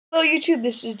Hello YouTube,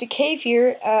 this is Decave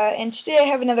here, and today I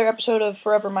have another episode of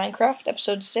Forever Minecraft,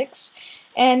 episode 6,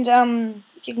 and,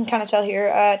 if you can kind of tell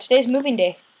here, today's moving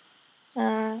day.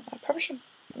 I probably should,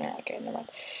 nah, okay, never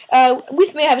mind.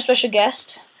 With me I have a special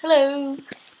guest. Hello.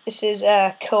 This is,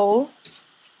 Cole.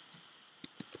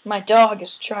 My dog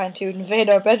is trying to invade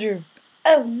our bedroom.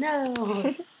 Oh no!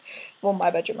 Well, my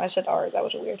bedroom, I said our, that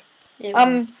was weird. It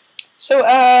was. So,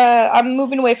 I'm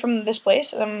moving away from this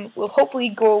place, and we'll hopefully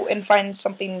go and find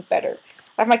something better.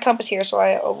 I have my compass here, so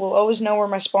I will always know where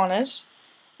my spawn is.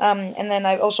 And then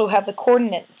I also have the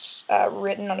coordinates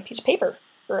written on a piece of paper,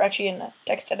 or actually in a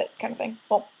text edit kind of thing.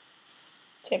 Well,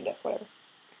 same diff, whatever.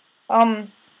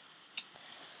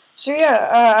 So yeah,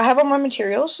 I have all my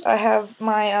materials. I have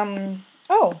my,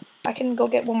 oh, I can go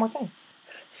get one more thing.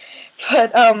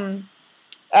 But,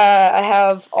 I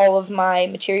have all of my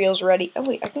materials ready. Oh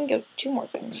wait, I can get 2 more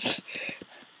things.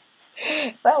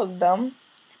 That was dumb.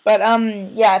 But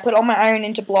yeah, I put all my iron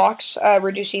into blocks,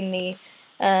 reducing the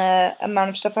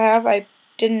amount of stuff I have. I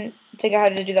didn't think I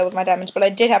had to do that with my diamonds, but I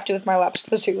did have to with my lapis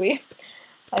lazuli.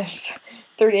 I have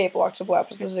 38 blocks of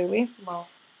lapis lazuli. Wow.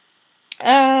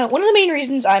 One of the main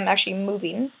reasons I'm actually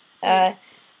moving, the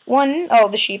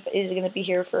sheep is going to be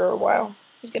here for a while.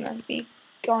 He's going to be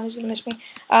gone, he's gonna miss me.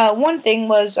 One thing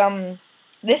was,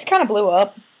 this kind of blew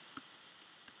up.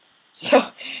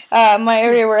 So, my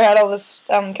area where I had all this,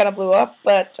 kind of blew up,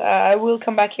 but, I will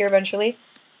come back here eventually.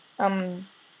 And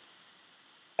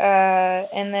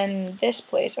then this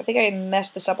place, I think I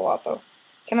messed this up a lot, though.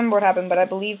 Can't remember what happened, but I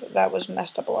believe that was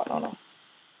messed up a lot. Oh, no.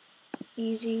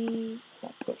 Easy.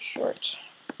 I'll go short.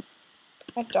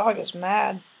 My dog is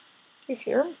mad. Do you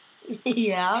hear him?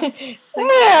 Yeah.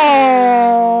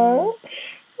 Meow.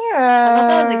 I thought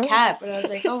that was a cat, but I was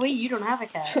like, oh wait, you don't have a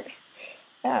cat.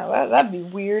 Yeah, that'd be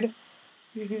weird.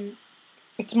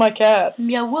 It's my cat.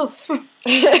 Meow woof.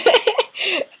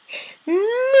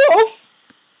 Meowf.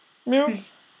 Meowf.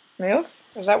 Meowf?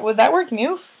 Would that work?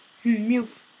 Meowf?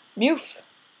 Meowf. Meowf.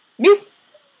 Meowf.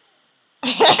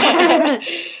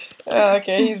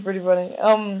 Okay, he's pretty funny.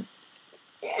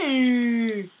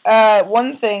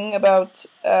 One thing about,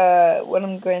 when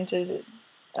I'm going to,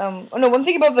 one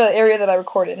thing about the area that I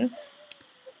record in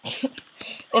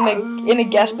a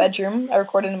guest bedroom, I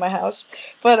recorded in my house,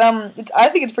 but, I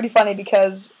think it's pretty funny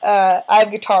because, I have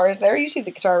guitars there. You see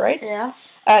the guitar, right? Yeah.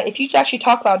 If you actually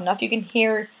talk loud enough, you can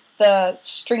hear the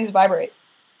strings vibrate.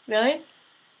 Really?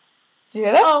 Did you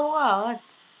hear that? Oh wow,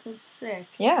 that's sick.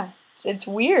 Yeah, it's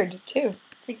weird too.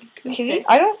 Like acoustic.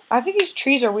 I think these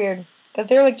trees are weird because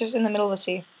they're like just in the middle of the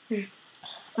sea. I'm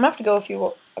gonna have to go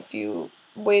a few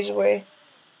ways away.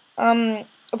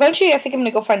 Eventually I think I'm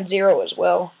gonna go find Zero as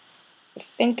well. I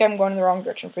think I'm going in the wrong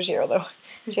direction for Zero though.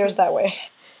 Zero's that way.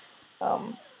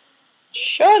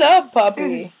 Shut up,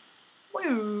 puppy.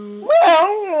 Well,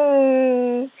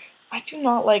 I do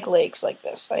not like lakes like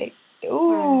this.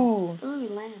 Ooh,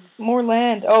 land. More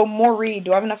land. Oh, more reed.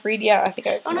 Do I have enough reed? Yeah, I think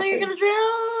I have enough Oh no, you're reed. gonna drown.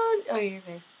 Oh, you're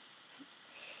okay.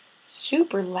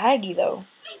 Super laggy though.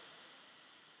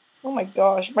 Oh my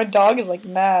gosh, my dog is like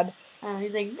mad.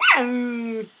 He's like,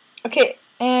 meow. Okay,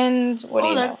 and what do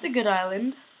you know? Oh, that's a good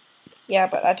island. Yeah,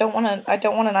 but I don't want an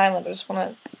island. I just want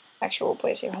an actual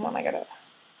place here. Hold on, I gotta.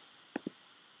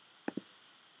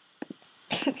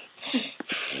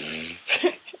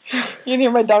 You can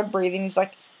hear my dog breathing. He's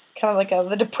like, kind of like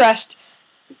the depressed.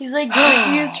 He's like,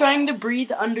 he was trying to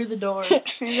breathe under the door.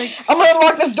 He's like, I'm gonna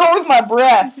unlock this door with my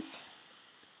breath.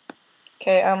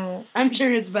 Okay, I'm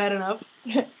sure it's bad enough.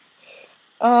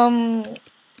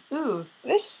 Ooh.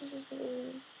 This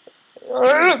is...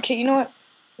 Okay, you know what?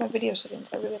 My video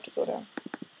settings, I really have to go down.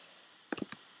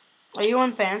 Are you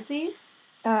on fancy?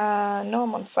 No,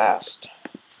 I'm on fast.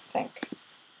 I think.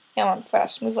 Yeah, I'm on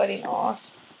fast. Smooth lighting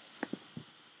off.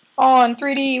 On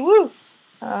 3D, woo!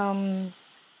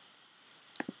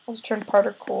 Let's turn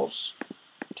particles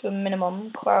to a minimum.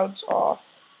 Clouds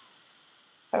off.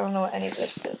 I don't know what any of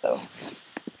this is, though.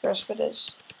 The rest of it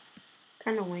is.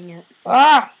 Kind of wing it.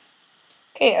 Ah!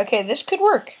 Okay, this could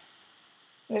work.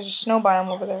 There's a snow biome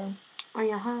over there. Oh,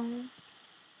 yeah.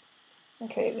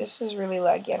 Okay, this is really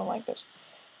laggy. I don't like this.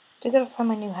 I gotta find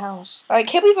my new house. I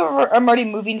can't believe I'm already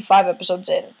moving 5 episodes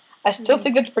in. I still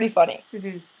think that's pretty funny.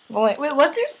 Wait,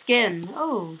 what's your skin?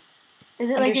 Oh. Is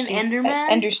it like an Enderman?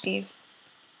 Ender Steve.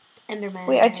 Enderman.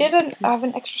 Wait, I have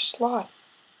an extra slot.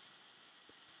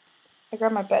 I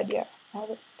grabbed my bed, yeah. I have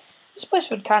it. This place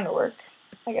would kind of work,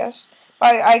 I guess.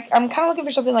 But I'm kind of looking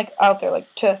for something like out there,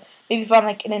 like to maybe find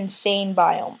like an insane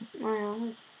biome.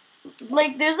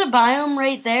 Like there's a biome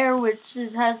right there which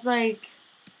has like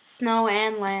snow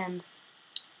and land.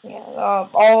 Yeah,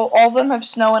 all of them have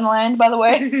snow and land, by the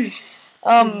way.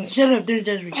 Shut up! Don't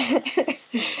judge me.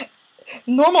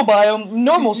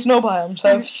 Normal snow biomes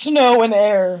have snow and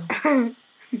air.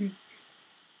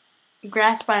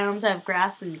 Grass biomes have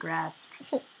grass and grass.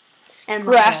 And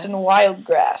Grass and wild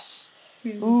grass.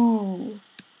 Hmm. Ooh.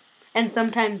 And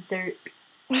sometimes dirt.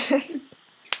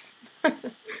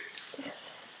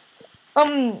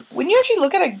 When you actually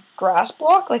look at a grass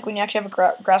block, like when you actually have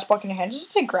a grass block in your hand, does it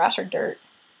say grass or dirt?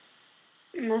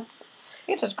 I think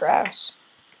it says grass.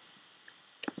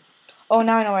 Oh,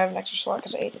 now I know I have an extra slot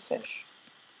because I ate the fish.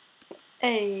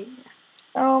 Hey.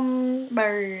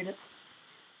 Bird.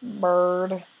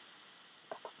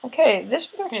 Okay,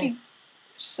 this would actually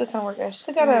still kind of work. I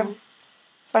still gotta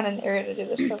find an area to do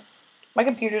this though. My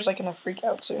computer's like gonna freak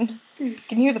out soon. You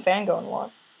can hear the fan going a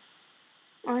lot.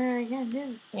 Oh yeah, I can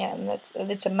do. Yeah, and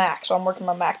it's a Mac, so I'm working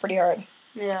my Mac pretty hard.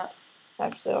 Yeah.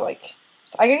 I'm still like,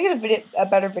 I gotta get a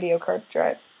better video card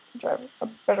drive, a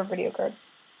better video card.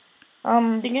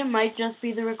 I think it might just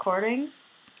be the recording.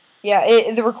 Yeah,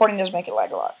 the recording does make it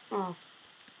lag a lot. Oh.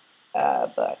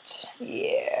 But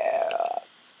yeah.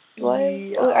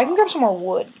 I can grab some more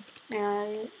wood. Yeah,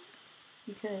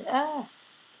 you could. Do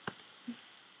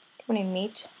we need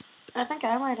meat? I think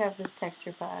I might have this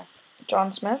texture pack.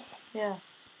 John Smith? Yeah.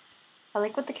 I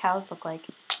like what the cows look like.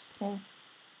 Yeah.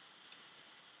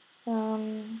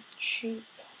 Sheep.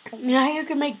 You know how you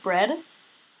can make bread?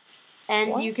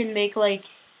 And what? You can make, like,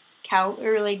 cow,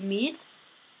 or, like, meat?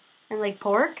 And, like,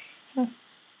 pork?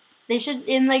 They should,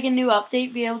 in, like, a new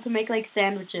update, be able to make, like,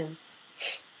 sandwiches.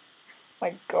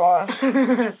 My gosh.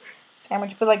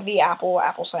 Sandwich, put like the apple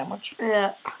sandwich.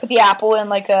 Yeah. Put the apple in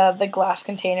like the glass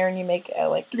container and you make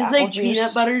like There's apple like juice.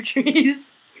 Peanut butter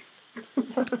trees.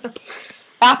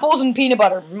 Apples and peanut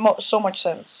butter, so much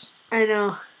sense. I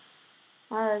know.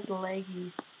 Oh, that's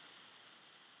leggy.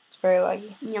 It's very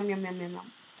leggy. Yum yum yum yum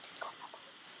yum.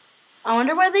 I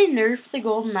wonder why they nerfed the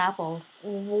golden apple.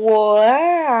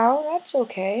 Wow, that's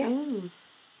okay. Ooh.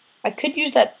 I could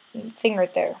use that thing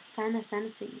right there.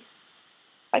 Fantasy.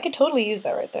 I could totally use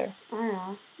that right there. I don't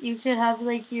know. You could have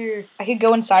like your. I could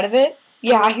go inside of it.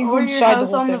 Yeah, I can go inside your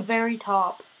house the whole on thing. the very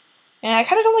top. And I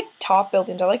kind of don't like top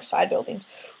buildings. I like side buildings.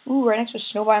 Ooh, right next to a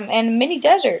snow biome and mini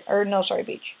desert. Or no, sorry,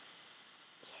 beach.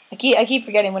 I keep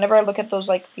forgetting. Whenever I look at those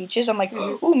like beaches, I'm like,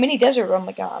 ooh, mini desert. I'm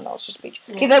like, oh no, it's just a beach.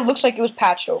 Okay, that looks like it was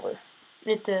patched over.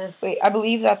 It did. Wait, I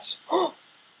believe that's.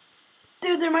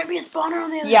 Dude, there might be a spawner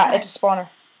on the other side. Yeah, it's a spawner.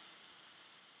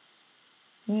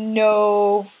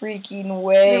 No freaking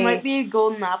way. There might be a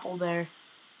golden apple there.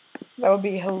 That would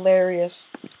be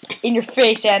hilarious. In your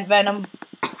face, Ant Venom.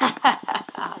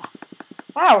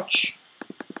 Ouch.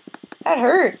 That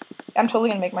hurt. I'm totally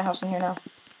gonna make my house in here now.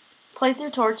 Place your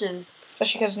torches.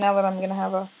 Especially because now that I'm gonna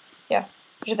have a. Yeah.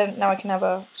 Now I can have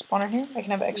a spawner here. I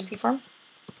can have an XP farm.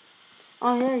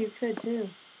 Oh, yeah, you could too.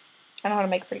 I know how to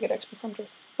make a pretty good XP farm too.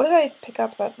 What did I pick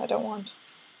up that I don't want?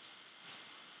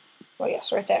 Oh,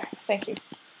 yes, right there. Thank you.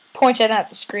 Point it at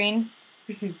the screen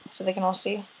so they can all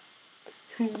see.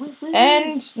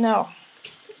 And no.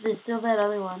 There's still that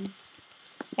other one.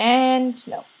 And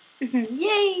no.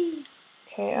 Yay!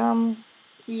 Okay,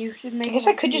 So you should make. I guess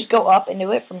I could just go up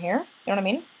into it from here. You know what I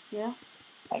mean? Yeah.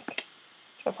 Like,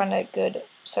 try to find a good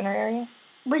center area.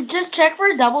 But just check for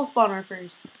a double spawner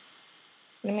first.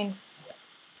 What do you mean?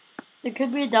 There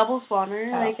could be a double spawner,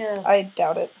 Oh, like a. I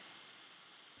doubt it.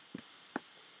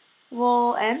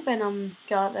 Well, Ant Venom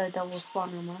got a double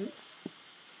spawner once.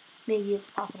 Maybe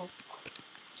it's possible.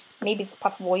 Maybe it's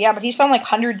possible. Yeah, but he's found like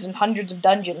hundreds and hundreds of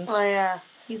dungeons. Oh yeah,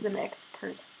 he's an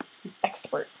expert.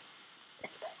 Expert.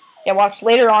 Yeah, watch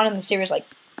later on in the series, like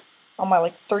on my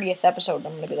like 30th episode,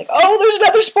 I'm gonna be like, oh, there's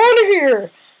another spawner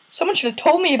here. Someone should have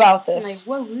told me about this.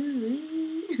 I'm like, whoa.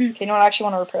 Okay, you know what? I actually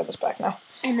want to repair this back now.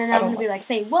 And then I'm gonna be like,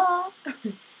 say what?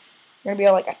 You're gonna be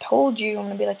all like, I told you. I'm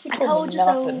gonna be like, you told me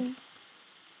nothing. So.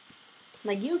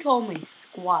 Like, you told me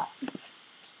squat.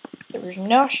 There was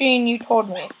nothing you told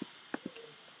me.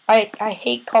 I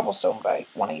hate cobblestone, but I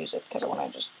want to use it because I want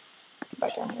to just get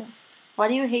back down here. Why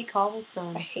do you hate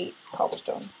cobblestone? I hate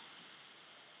cobblestone.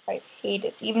 I hate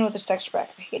it. Even with this texture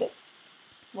pack, I hate it.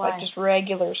 Why? Like just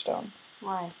regular stone.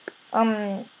 Why?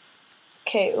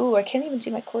 Okay, ooh, I can't even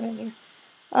see my coordinate here.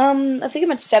 I think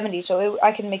I'm at 70, so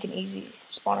I can make an easy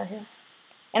spawner here.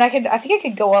 And I think I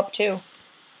could go up too.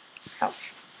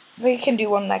 Ouch. I think I can do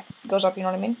one that goes up, you know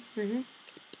what I mean? Mm-hmm.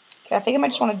 Okay, I think I might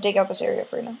just want to dig out this area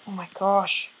for right now. Oh my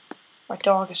gosh. My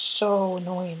dog is so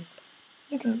annoying.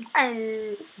 You can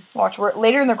watch.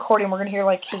 Later in the recording, we're going to hear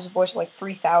like his voice like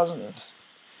 3,000.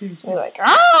 It's going to be like,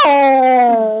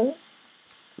 oh!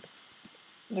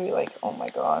 It'll be like, oh my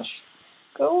gosh.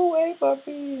 Go away,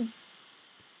 puppy.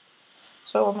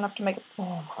 So I'm gonna have to make it.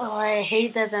 Oh, I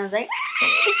hate that sound. It's like,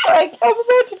 it's like I'm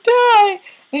about to die. And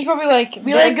he's probably like,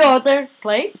 be like, go out there,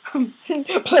 play. play.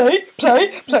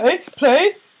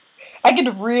 I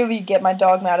could really get my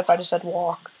dog mad if I just said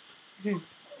walk. Oh,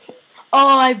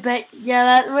 I bet. Yeah,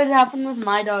 that would happen with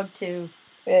my dog too.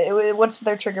 What's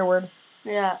their trigger word?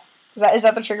 Yeah. Is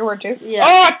that the trigger word too? Yeah.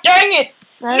 Oh, dang it!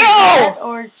 That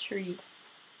or treat.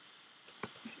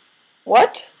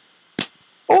 What?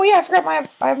 Oh yeah, I forgot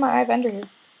I have my eye vendor here.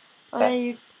 Oh,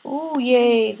 yeah, Ooh,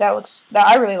 yay!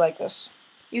 I really like this.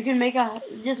 you can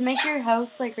just make your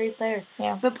house like right there.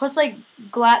 Yeah. But put like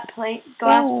glass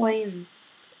planes.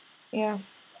 Yeah.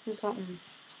 Or something.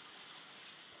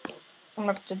 I'm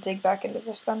gonna have to dig back into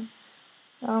this then.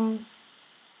 Well,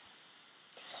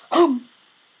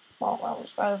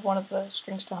 I have one of the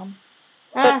strings to hum.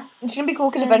 But it's gonna be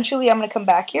cool because eventually I'm gonna come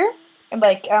back here and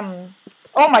like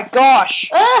Oh my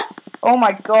gosh! Oh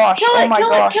my gosh! Oh my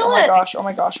gosh! Oh my gosh! Oh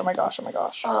my gosh! Oh my gosh! Oh my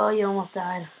gosh! Oh, you almost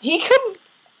died. He come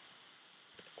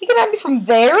at me from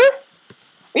there?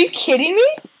 Are you kidding me?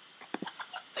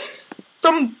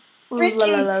 From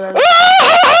freaking.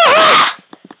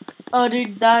 Oh,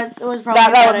 dude, that was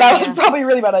probably that was probably a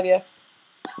really bad idea.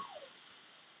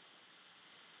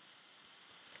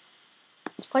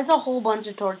 Just place a whole bunch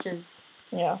of torches.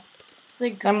 Yeah. Just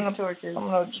like torches. I'm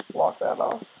gonna just block that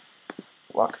off.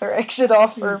 Block their exit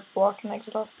off, or block an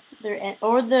exit off. Their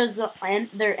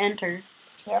enter.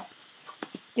 Yeah.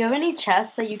 Do you have any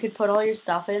chests that you could put all your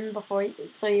stuff in before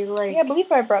so you like? Yeah, I believe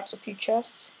I brought a few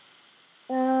chests.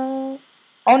 Oh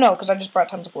no, because I just brought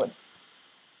tons of wood.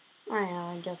 Oh yeah,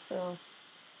 I guess so.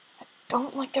 I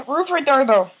don't like that roof right there,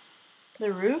 though.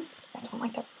 The roof? I don't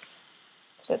like that roof.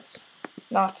 Because it's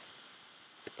not.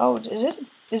 Oh, is it?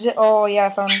 Is it? Oh, yeah, I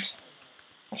found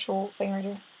actual thing right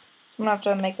here. I'm going to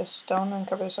have to make this stone and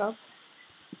cover this up.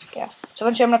 Yeah. So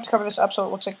eventually I'm going to have to cover this up so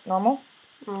it looks like normal.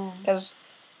 Because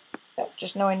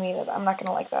just knowing me that I'm not going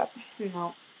to like that.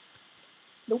 No.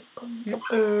 Nope.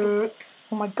 Oh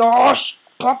my gosh!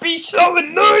 Puppy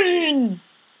 79!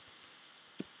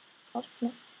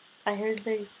 I heard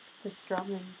the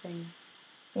strumming thing.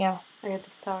 Yeah. I got the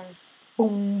guitar.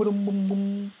 Boom, boom, boom,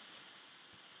 boom.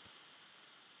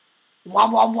 Wah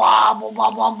wah wah wah wah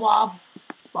wah wah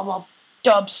wah wah.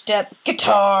 Dubstep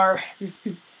guitar.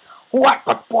 What?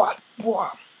 What? What?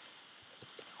 What?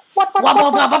 What? What? What?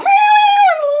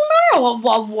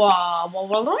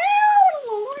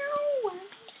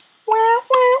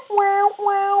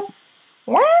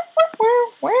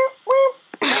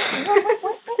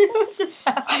 What just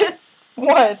happened?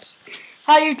 What?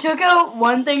 How you took out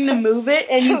one thing to move it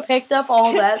and you picked up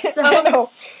all that stuff? I know.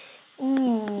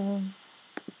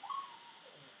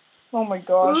 Oh my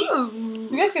gosh. Ooh.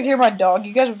 You guys could hear my dog.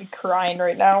 You guys would be crying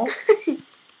right now.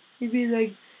 You'd be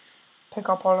like, pick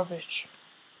up all of it.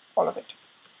 All of it.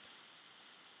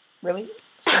 Really?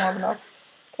 Still not enough?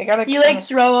 Okay, gotta you like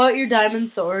throw out your diamond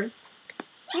sword.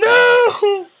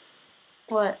 No!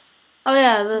 What? Oh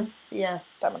yeah, yeah.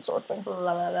 Diamond sword thing. La,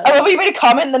 la, la. I love how you made a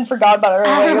comment and then forgot about it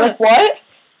right away. You're like, what?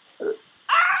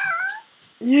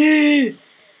 Yeah.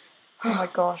 Oh my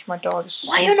gosh, my dog is so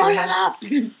Why you not shut up?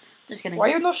 Just kidding. Why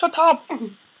you not shut up? No,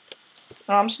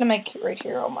 I'm just gonna make right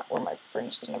here where my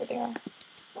furnaces and everything are.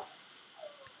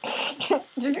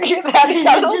 Did you hear that? It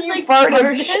sounded like you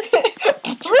farted.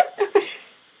 It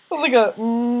was like a,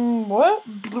 what?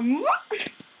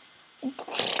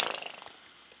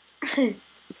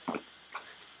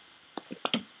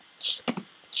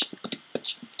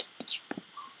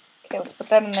 Okay, let's put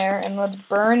that in there and let's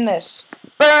burn this.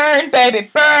 Burn, baby,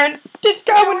 burn!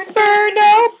 Disco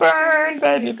Inferno! Burn,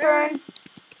 baby, burn!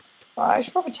 Oh, I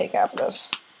should probably take half of this.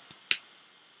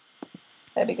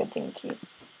 That'd be a good thing to keep.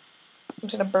 I'm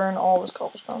just gonna burn all this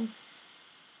cobblestone.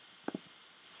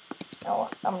 Oh,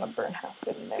 I'm gonna burn half of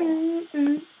it in there.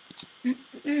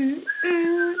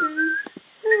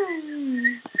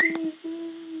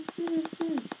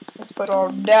 Let's put all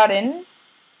that in.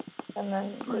 And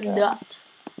then Nut.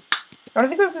 I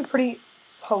think it would be pretty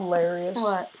hilarious.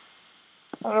 What?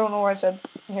 I don't know why I said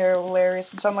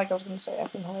hilarious. It sounded like I was gonna say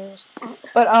effing hilarious.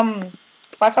 But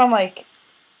if I found like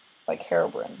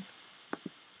Herobrine.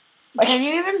 Like, can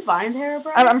you even find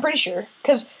Herobrine? I'm pretty sure,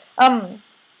 cause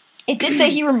it did say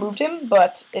he removed him,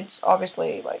 but it's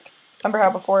obviously like, remember how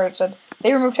before it said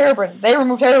they removed Herobrine, they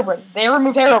removed Herobrine, they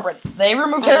removed Herobrine, they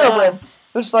removed Herobrine.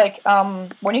 It was like when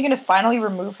are you gonna finally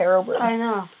remove Herobrine? I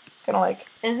know. It's kind of like.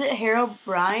 Is it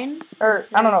Herobrine? Or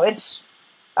I don't know. It's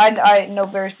I know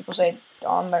various people say it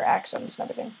on their accents and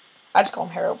everything. I just call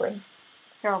him Herobrine.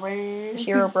 Herobrine.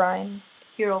 Herobrine.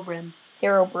 Herobrine.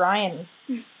 Herobrine.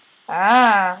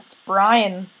 Ah, it's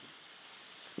Brian.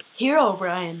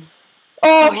 Herobrine.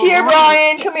 Oh, here,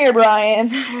 Brian. Come here, Brian.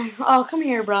 Oh, come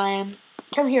here, Brian.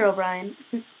 Come here, O'Brien.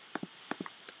 Yeah,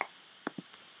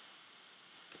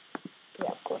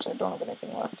 of course, I don't have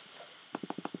anything left.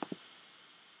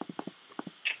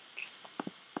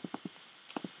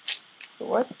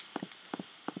 What?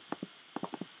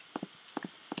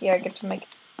 Yeah, I get to make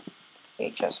a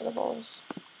chest out of all this.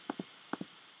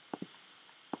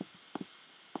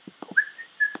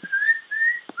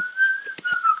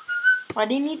 Why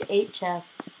do you need 8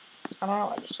 chests? I don't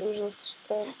know, it was just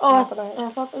the Oh, map that I have. I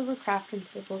thought they were crafting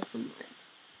tables somewhere.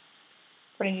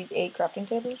 What, do you need 8 crafting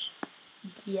tables?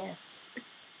 Yes.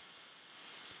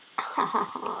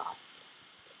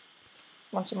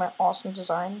 Want to see my awesome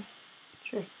design?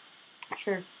 Sure.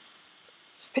 Sure.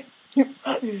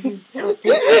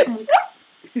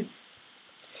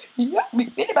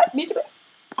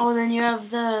 Oh, then you have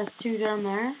the 2 down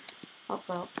there. Oh,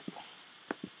 well.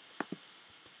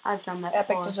 I've done that Epic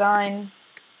before. design.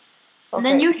 Okay. And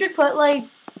then you should put, like...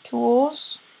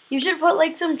 Tools. You should put,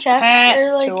 like, some chests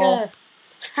or, like, tool.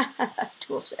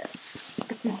 tool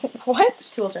chest. What?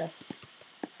 Tool chest.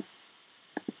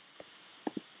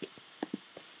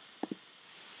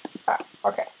 Ah,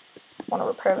 okay. Want to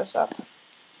repair this up.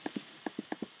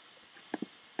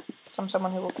 I'm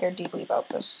someone who will care deeply about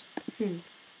this.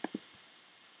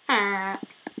 Now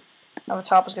the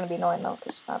top is going to be annoying though,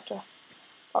 because I have to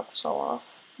pop this all off.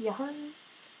 Yeah.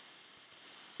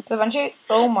 But eventually,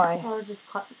 oh my. Oh, just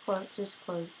close. Just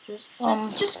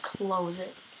close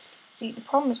it. See, the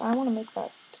problem is I want to make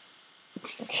that.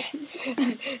 Okay.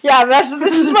 Yeah, this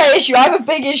is my issue. I have a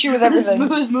big issue with everything.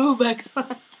 Smooth move,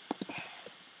 X-Lax.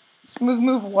 Smooth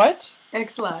move what?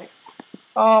 X-Lax.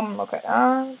 Okay.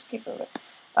 Let's keep it.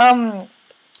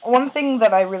 One thing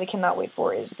that I really cannot wait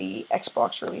for is the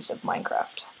Xbox release of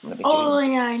Minecraft. I'm gonna be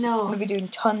doing, yeah, I know. I'm gonna be doing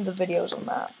tons of videos on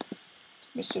that. It's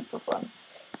gonna be super fun.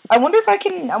 I wonder if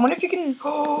you can.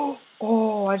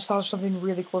 Oh, I just thought of something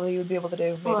really cool that you would be able to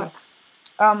do. Maybe.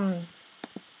 What?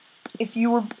 If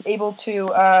you were able to,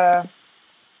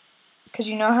 because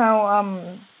you know how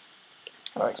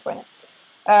do I explain it?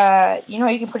 You know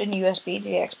how you can put in USB to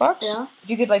the Xbox? Yeah. If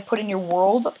you could like put in your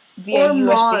world via or USB.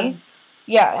 Mods.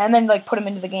 Yeah, and then like put them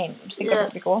into the game. Do you think that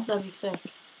would be cool? That'd be sick.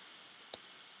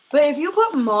 But if you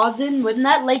put mods in, wouldn't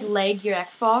that like lag your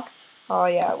Xbox? Oh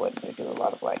yeah, it would. It would do a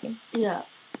lot of lagging. Yeah.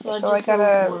 So I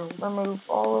gotta remove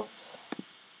all of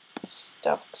the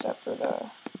stuff except for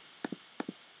the.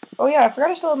 Oh yeah, I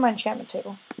forgot I still have my enchantment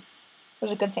table. It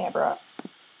was a good thing I brought.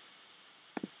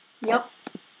 Yep.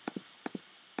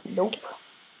 Nope.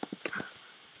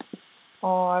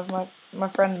 Oh, I have my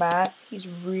friend Matt. He's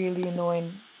really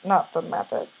annoying. Not the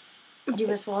Matt that. Do you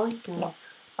miss Wally? No,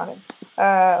 not him.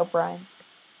 O'Brien.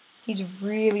 He's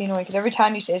really annoying because every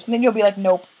time you say something, you'll be like,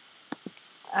 nope.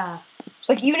 It's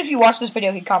like, even if you watch this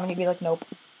video, he'd comment, he'd be like, nope.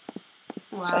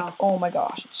 Wow. It's like, oh my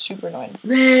gosh, it's super annoying.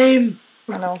 Lame.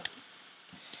 I know.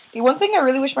 The one thing I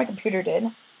really wish my computer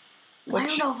did. Why are you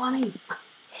so funny?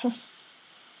 I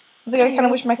think I kind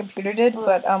of wish my computer did,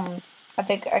 but I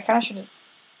think I kind of should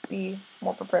be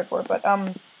more prepared for it. But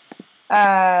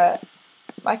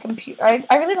my computer,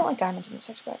 I really don't like diamonds in the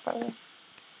 6-pack, by the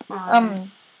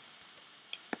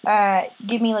way.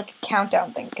 Give me like a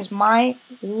countdown thing, because wow,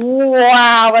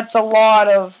 that's a lot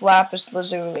of lapis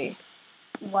lazuli.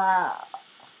 Wow.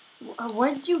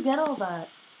 Where did you get all that?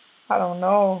 I don't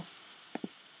know.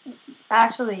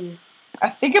 Actually, I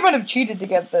think I might have cheated to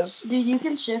get this. dude, you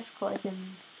can shift click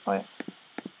and. Oh yeah.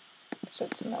 So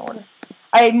it's in that order.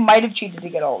 I might have cheated to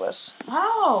get all this.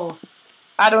 How?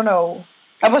 I don't know.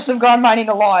 I must have gone mining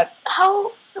a lot.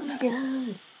 How? Oh my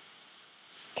god.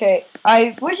 Okay,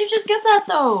 Where'd you just get that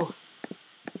though?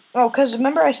 Oh, cause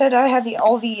remember I said I had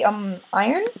all the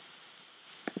iron.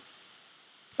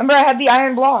 Remember I had the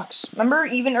iron blocks. Remember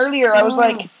even earlier I was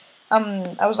like,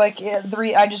 yeah,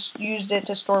 I just used it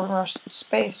to store more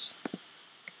space.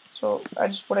 So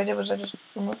what I did was I just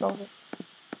removed all of it.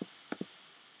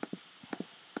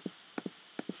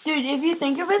 Dude, if you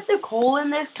think of it, the coal in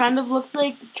this kind of looks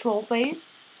like the troll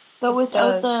face, but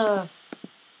without the.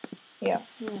 Yeah.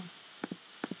 Yeah.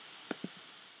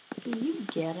 See, you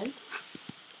get it.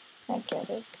 I get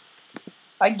it.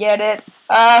 I get it.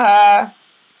 I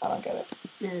don't get it.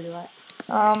 Neither do I.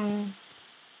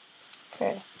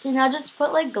 Okay. So now just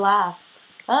put like glass.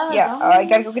 Yeah, I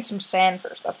gotta go get some sand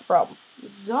first. That's the problem.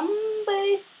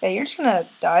 Zombie. Yeah, you're just gonna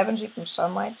die eventually from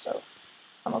sunlight, so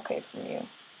I'm okay from you.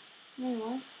 No,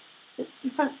 what?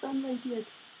 It's not sunlight yet.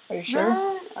 Are you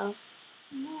sure? Oh.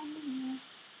 No.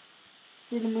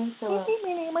 See, the moon's still up.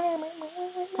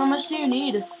 How much do you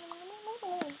need?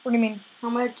 What do you mean? How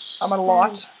much? I'm a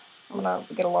lot. I'm gonna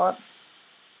get a lot.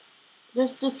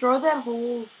 Just destroy that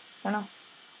whole. I know.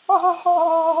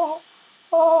 Oh,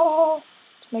 oh.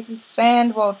 It's making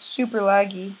sand while it's super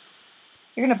laggy.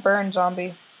 You're gonna burn,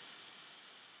 zombie.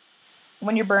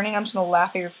 When you're burning, I'm just gonna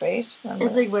laugh at your face.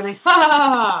 It's like burning. Ha ha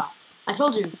ha ha! I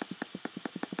told you.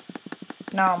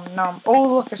 Nom nom.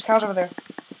 Oh look, there's cows over there.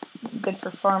 Good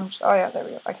for farms. Oh yeah, there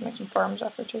we go. I can make some farms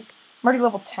after too. I'm already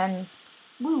level 10.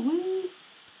 Woo woo.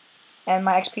 And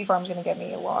my XP farm's gonna get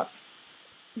me a lot.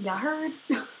 Yeah, I heard.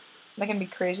 They're gonna be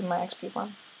crazy, my XP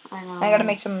farm. I know. I gotta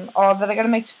make some. Oh, that I gotta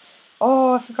make.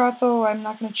 Oh, I forgot though. I'm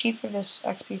not gonna cheat for this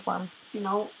XP farm.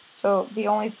 No. So the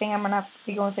only thing I'm gonna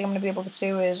be able to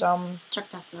do is Chuck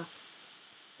Testa.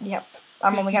 Yep.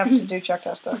 I'm only gonna have to do Chuck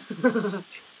Testa.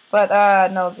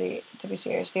 But no. To be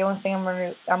serious, the only thing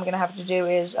I'm gonna have to do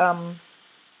is how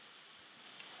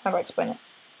do I explain it?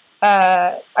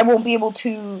 I won't be able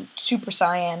to Super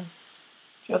Cyan.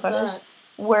 Do you know what that is?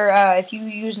 Where if you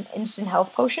use an instant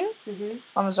health potion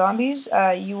on the zombies,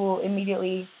 you will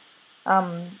immediately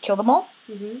kill them all.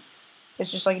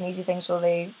 It's just like an easy thing, so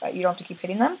you don't have to keep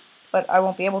hitting them. But I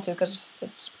won't be able to because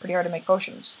it's pretty hard to make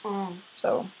potions.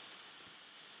 So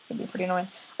it's gonna be pretty annoying.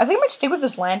 I think I might stay with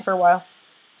this land for a while.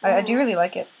 I do really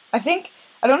like it. I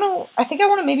don't know. I think I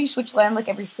want to maybe switch land like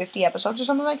every 50 episodes or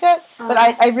something like that. But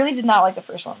I really did not like the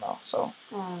first one though. So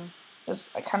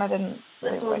I kind of didn't.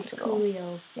 This really one's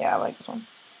cool. Yeah, I like this one.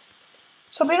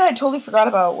 Something I totally forgot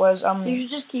about was You should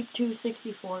just keep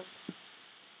 264s.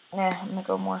 Nah, I'm gonna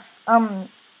go more.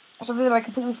 Something that I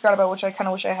completely forgot about, which I kind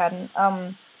of wish I hadn't.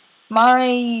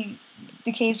 My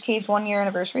The Caves 1 year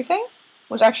anniversary thing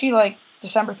was actually like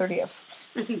December 30th.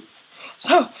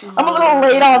 So I'm a little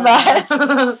late on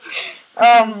that.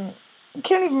 I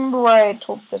can't even remember why I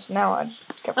told this now. I just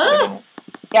kept forgetting it.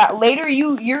 Yeah, later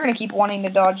you're gonna keep wanting to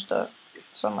dodge the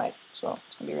sunlight, so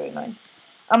it's gonna be really annoying.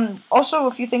 Also,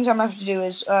 a few things I'm gonna have to do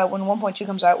is when 1.2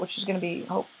 comes out, which is gonna be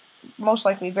most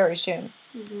likely very soon.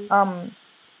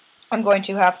 I'm going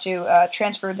to have to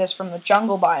transfer this from the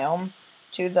jungle biome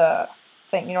to the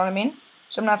thing. You know what I mean?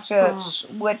 So I'm gonna have to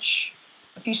switch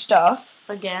a few stuff.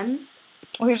 Again?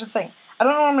 Well, here's the thing. I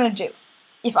don't know what I'm gonna do.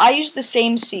 If I use the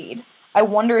same seed, I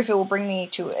wonder if it will bring me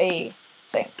to a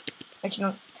thing. Like you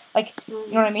know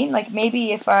what I mean? Like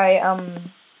maybe if I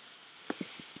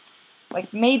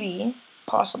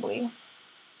possibly,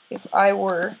 if I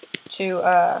were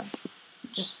to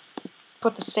just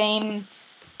put the same,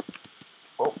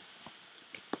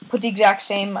 put the exact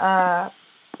same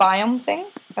biome thing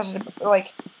as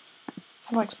like,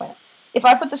 how do I explain it? If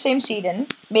I put the same seed in,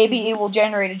 maybe it will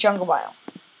generate a jungle biome.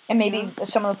 And maybe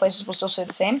some of the places will still stay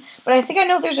the same. But I think I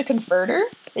know there's a converter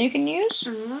that you can use.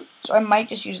 So I might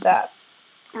just use that.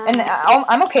 And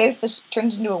I'm okay if this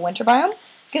turns into a winter biome.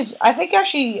 Because I think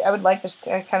actually I would like this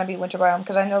kind of be winter biome.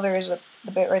 Because I know there is the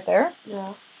bit right there.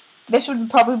 Yeah. This would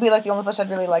probably be like the only place I'd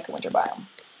really like a winter biome.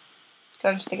 Because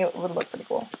I just think it would look pretty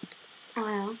cool. Oh,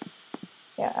 yeah.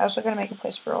 Yeah, I also gotta make a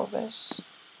place for all this.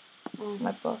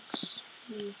 My books.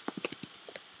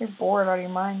 You're bored out of your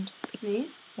mind. Me?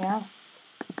 Yeah.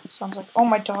 Sounds like, oh,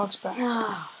 my dog's back.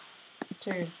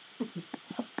 Turd.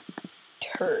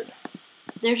 Turd.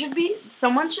 There should be,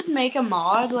 someone should make a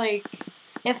mod, like,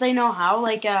 if they know how,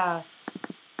 like,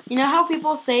 you know how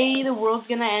people say the world's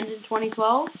gonna end in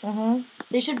 2012?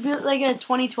 They should build, like, a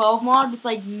 2012 mod with,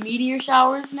 like, meteor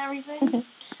showers and everything.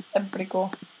 That'd be pretty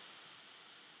cool.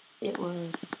 It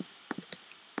would.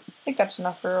 I think that's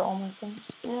enough for all my things.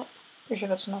 Yeah. Pretty sure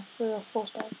that's enough for a full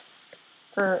stack.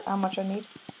 For how much I need.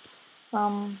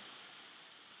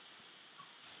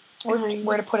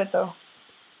 Where to put it though?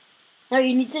 No,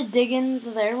 you need to dig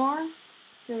into there more.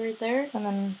 So right there. And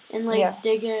then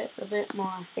dig it a bit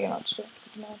more. Dig it out. I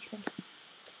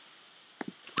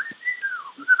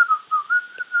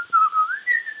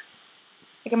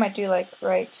think I might do like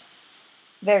right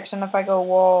there, because then if I go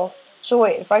wall. So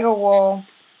wait, if I go wall,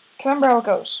 can you remember how it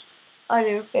goes? I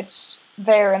do. It's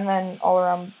there and then all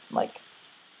around like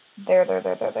there.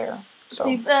 So,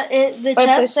 see, but the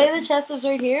chest. Say the chest is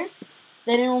right here.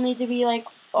 Then it will need to be like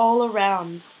all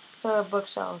around the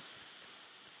bookshelf.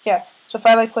 Yeah. So if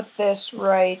I like put this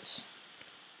right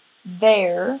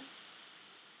there.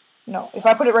 No, if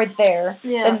I put it right there,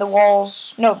 then the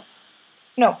walls. No.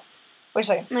 Wait a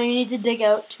second. No, you need to dig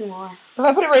out 2 more. If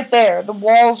I put it right there, the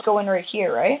walls go in right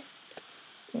here, right?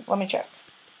 Let me check.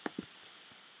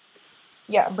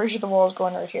 Yeah, I'm pretty sure the walls go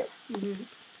in right here.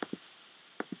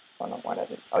 Oh no, why did I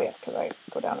do? Oh yeah, because I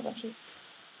go down eventually.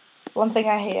 One thing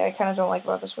I hate, I kind of don't like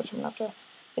about this, which I'm going to have to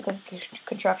make like a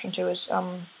contraption to, is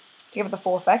to give it the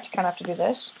full effect, you kind of have to do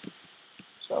this.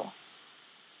 So,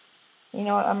 you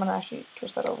know what? I'm going to actually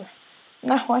twist that over.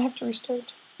 No, I have to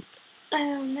restart.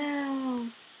 Oh no.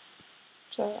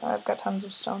 So I've got tons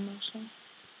of stone though, so.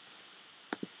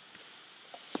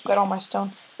 got all my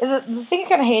stone. The thing I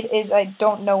kind of hate is I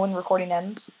don't know when recording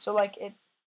ends. So, like, it